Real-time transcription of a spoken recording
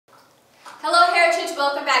viewers,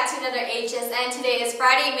 welcome back to another HSN. Today is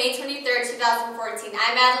Friday, May 23rd, 2014.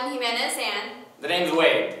 I'm Madeline Jimenez and the name's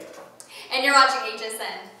Wade. And you're watching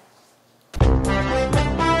HSN.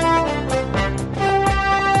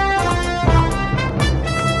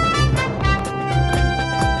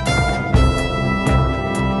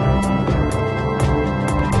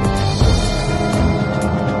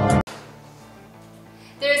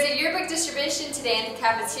 Distribution today in the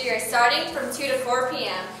cafeteria starting from 2 to 4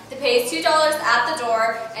 p.m. The pay is $2 at the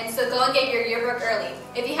door, and so go and get your yearbook early.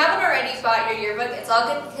 If you haven't already bought your yearbook, it's all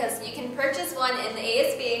good because you can purchase one in the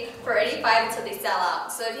ASB for $85 until they sell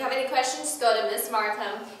out. So if you have any questions, just go to Miss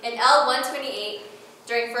Markham in L128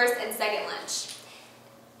 during first and second lunch.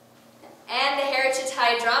 And the Heritage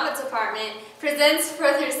High Drama Department presents for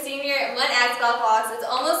their senior One Act Golf Walks It's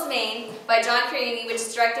Almost Maine by John Carini, which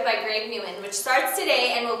is directed by Greg Newman, which starts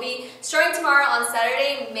today and will be starting tomorrow on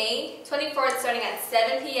Saturday, May 24th, starting at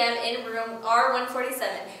 7 p.m. in room R147.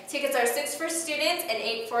 Tickets are $6 for students and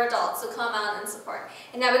 $8 for adults, so come out and support.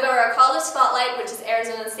 And now we go to our college spotlight, which is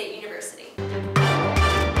Arizona State University.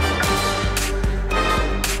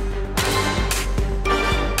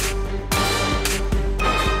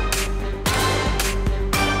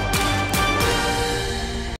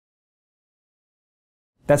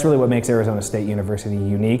 That's really what makes Arizona State University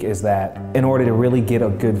unique, is that in order to really get a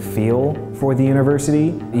good feel for the university,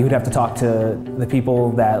 you would have to talk to the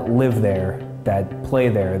people that live there, that play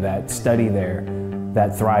there, that study there,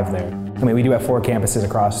 that thrive there. I mean, we do have 4 campuses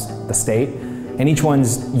across the state, and each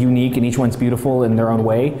one's unique and each one's beautiful in their own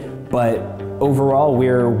way, but overall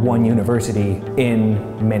we're one university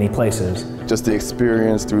in many places. Just the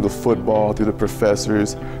experience through the football, through the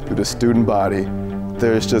professors, through the student body.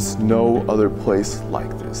 There's just no other place like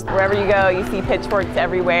this. Wherever you go, you see pitchforks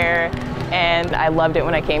everywhere, and I loved it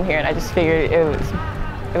when I came here, and I just figured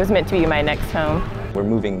it was meant to be my next home. We're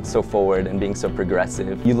moving so forward and being so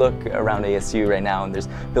progressive. You look around ASU right now and there's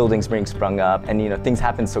buildings being sprung up, and things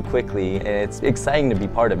happen so quickly, and it's exciting to be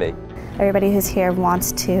part of it. Everybody who's here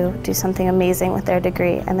wants to do something amazing with their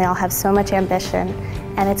degree, and they all have so much ambition,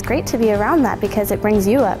 and it's great to be around that because it brings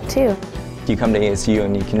you up too. You come to ASU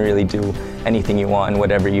and you can really do anything you want and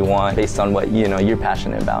whatever you want based on what you're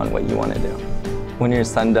passionate about and what you want to do. When you're a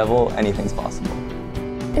Sun Devil, anything's possible.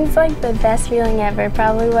 It's like the best feeling ever,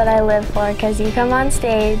 probably what I live for, because you come on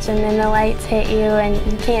stage and then the lights hit you and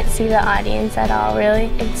you can't see the audience at all, really.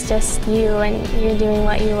 It's just you and you're doing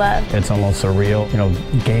what you love. It's almost surreal.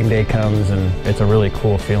 Game day comes and it's a really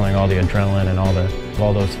cool feeling, all the adrenaline and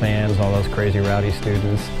all those fans, all those crazy rowdy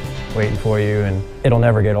students waiting for you, and it'll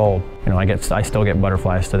never get old. I still get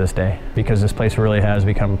butterflies to this day because this place really has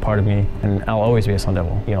become part of me, and I'll always be a Sun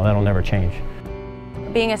Devil. That'll never change.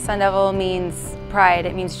 Being a Sun Devil means pride,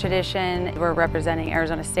 it means tradition. We're representing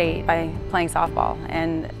Arizona State by playing softball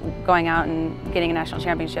and going out and getting a national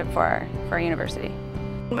championship for our university.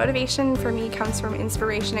 Motivation for me comes from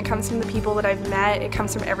inspiration. It comes from the people that I've met. It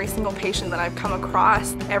comes from every single patient that I've come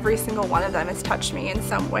across. Every single one of them has touched me in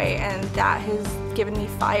some way, and that has given me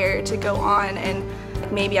fire to go on. And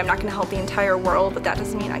maybe I'm not going to help the entire world, but that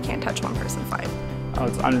doesn't mean I can't touch one person's life. Oh,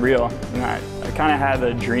 it's unreal. And I kind of had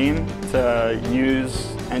a dream to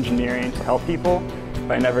use engineering to help people,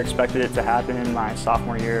 but I never expected it to happen in my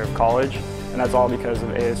sophomore year of college. And that's all because of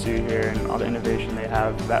ASU here and all the innovation they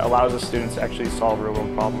have that allows the students to actually solve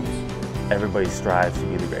real-world problems. Everybody strives to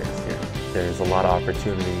be the greatest here. There's a lot of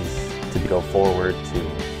opportunities to go forward,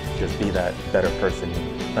 to just be that better person.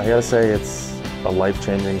 I gotta say, it's a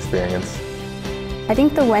life-changing experience. I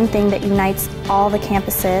think the one thing that unites all the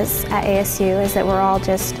campuses at ASU is that we're all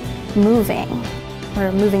just moving.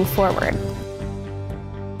 We're moving forward.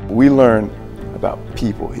 We learn about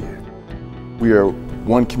people here. We are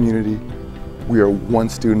one community. We are one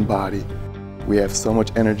student body. We have so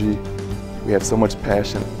much energy. We have so much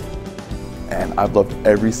passion. And I've loved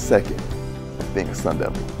every second of being a Sun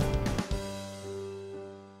Devil.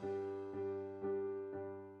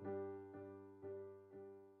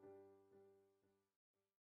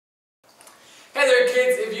 Hey there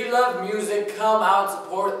kids, if you love music, come out and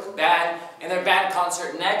support the band in their band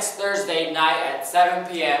concert next Thursday night at 7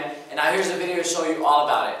 p.m. And now here's a video to show you all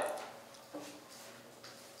about it.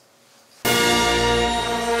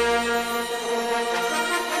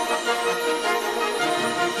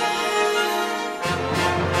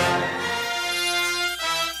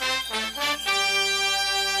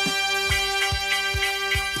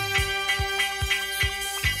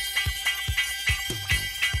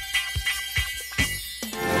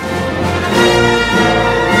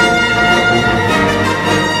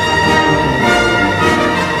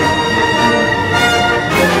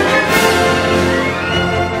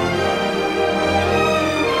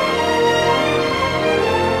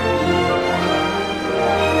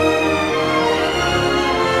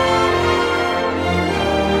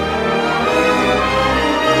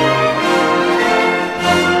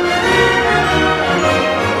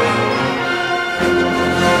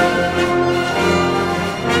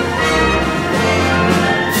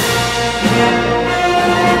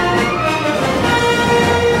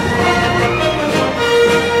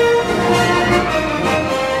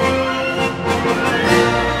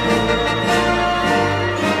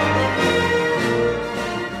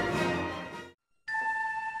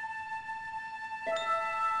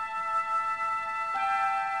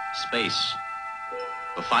 space,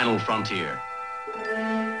 the final frontier.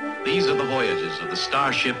 These are the voyages of the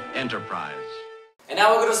Starship Enterprise. And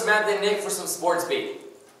now we'll go to Samantha and Nick for some sports beat.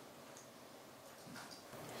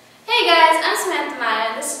 Hey guys, I'm Samantha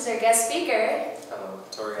Maya. This is our guest speaker. Hello,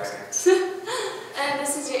 Tori Atkins. And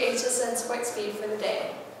this is your HSN Sports Feed for the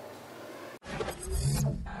day.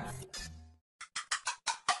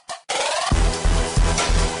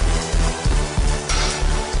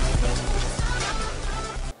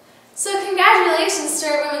 So congratulations to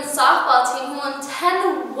our women's softball team who won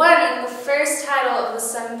 10-1 in the first title of the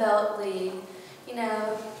Sun Belt League. You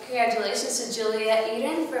know, congratulations to Juliet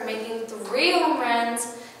Eden for making 3 home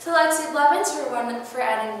runs, to Lexi Blevins for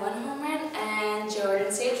adding 1 home run, and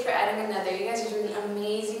Jordan Sage for adding another. You guys are doing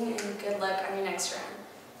amazing, and good luck on your next round.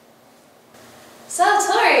 So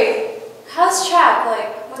Tori, how's track?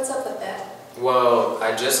 Like, what's up with that? Well,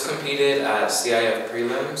 I just competed at CIF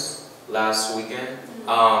prelims last weekend.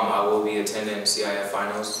 I will be attending CIF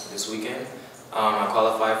finals this weekend. I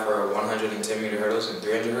qualified for 110 meter hurdles and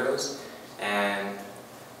 300 hurdles, and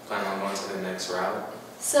plan on going to the next route.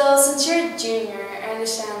 So since you're a junior, I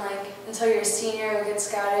understand like until you're a senior you'll get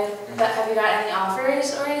scouted, but have you got any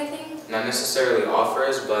offers or anything? Not necessarily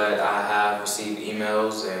offers, but I have received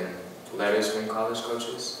emails and letters from college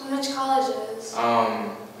coaches. Which colleges?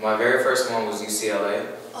 My very first one was UCLA.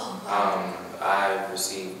 Oh, wow. I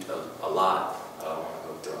received a lot. I don't want to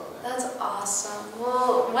go through all that. That's awesome.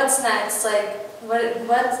 Well, what's next? Like, what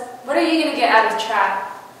are you gonna get out of track?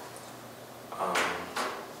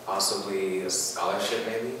 Possibly a scholarship,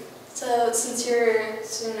 maybe. So since you're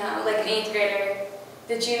like an 8th grader,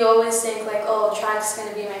 did you always think like, oh, track's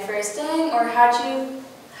gonna be my first thing, or how'd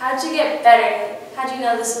you get better? How'd you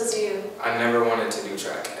know this was you? I never wanted to do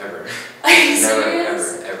track ever. Are you Never,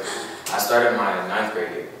 serious? ever. I started my 9th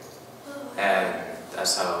grade year, and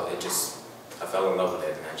that's how I fell in love with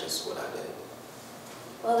it, and that's just what I did.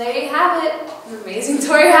 Well, there you have it. Amazing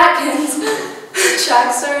Tori Atkins.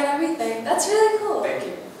 Track star and everything. That's really cool. Thank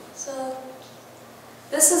you. So,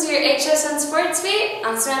 this is your HSN Sports Beat.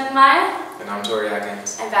 I'm Samantha Maya. And I'm Tori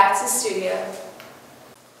Atkins. And back to the studio.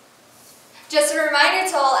 Just a reminder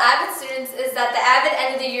to all AVID students is that the AVID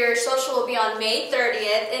End of the Year Social will be on May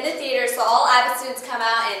 30th in the theater, so all AVID students come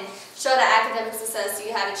out and show the academic success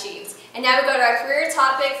you have achieved. And now we go to our career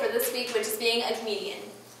topic for this week, which is being a comedian.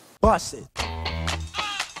 Bust it.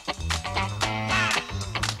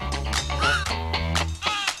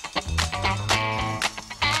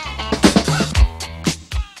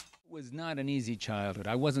 Was not an easy childhood.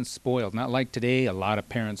 I wasn't spoiled. Not like today, a lot of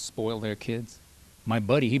parents spoil their kids. My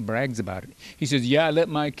buddy, he brags about it. He says, yeah, I let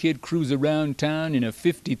my kid cruise around town in a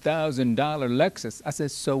 $50,000 Lexus. I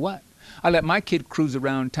says, so what? I let my kid cruise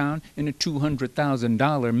around town in a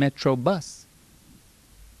 $200,000 Metro bus.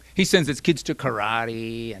 He sends his kids to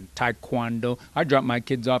karate and taekwondo. I drop my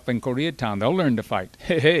kids off in Koreatown. They'll learn to fight.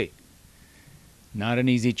 Hey, hey. Not an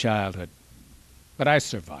easy childhood, but I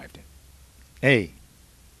survived it. Hey,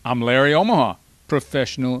 I'm Larry Omaha,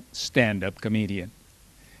 professional stand-up comedian.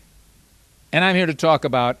 And I'm here to talk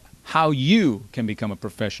about how you can become a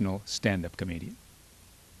professional stand-up comedian.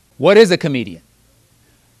 What is a comedian?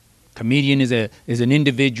 Comedian is an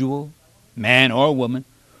individual, man or woman,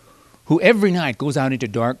 who every night goes out into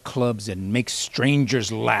dark clubs and makes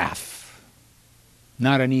strangers laugh.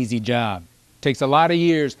 Not an easy job. Takes a lot of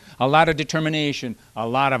years, a lot of determination, a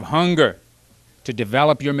lot of hunger to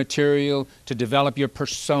develop your material, to develop your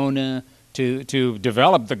persona, to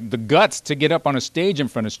develop the guts to get up on a stage in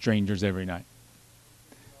front of strangers every night.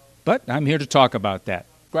 But I'm here to talk about that.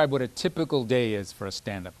 Describe what a typical day is for a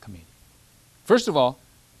stand-up comedian. First of all,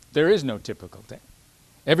 there is no typical day.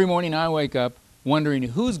 Every morning I wake up wondering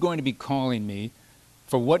who's going to be calling me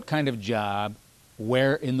for what kind of job,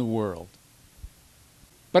 where in the world.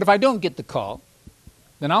 But if I don't get the call,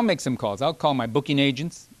 then I'll make some calls. I'll call my booking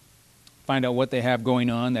agents, find out what they have going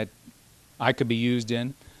on that I could be used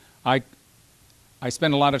in. I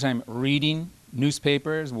spend a lot of time reading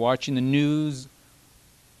newspapers, watching the news,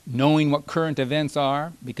 knowing what current events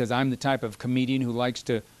are, because I'm the type of comedian who likes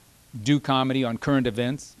to do comedy on current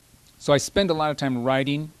events. So I spend a lot of time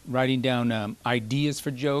writing down ideas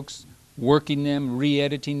for jokes, working them,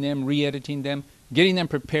 re-editing them, getting them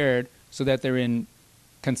prepared so that they're in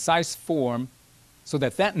concise form, so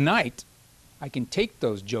that night I can take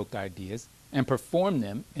those joke ideas and perform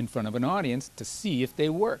them in front of an audience to see if they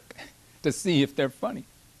work, to see if they're funny.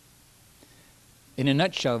 In a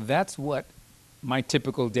nutshell, that's what my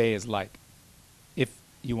typical day is like, if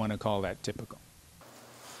you want to call that typical.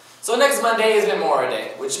 So next Monday is Memorial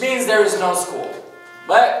Day, which means there is no school.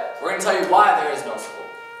 But we're going to tell you why there is no school.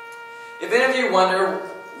 If any of you wonder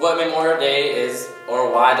what Memorial Day is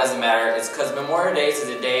or why it doesn't matter. It's because Memorial Day is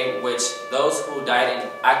a day which those who died in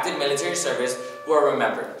active military service who are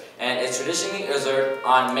remembered. And it's traditionally observed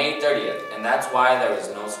on May 30th, and that's why there is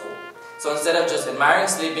no school. So instead of just admiring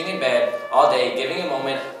sleeping in bed all day, giving a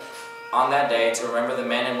moment on that day to remember the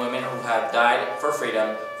men and women who have died for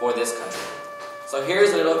freedom for this country. So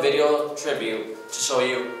here's a little video tribute to show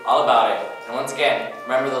you all about it. And once again,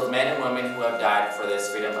 remember those men and women who have died for this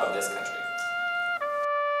freedom of this country.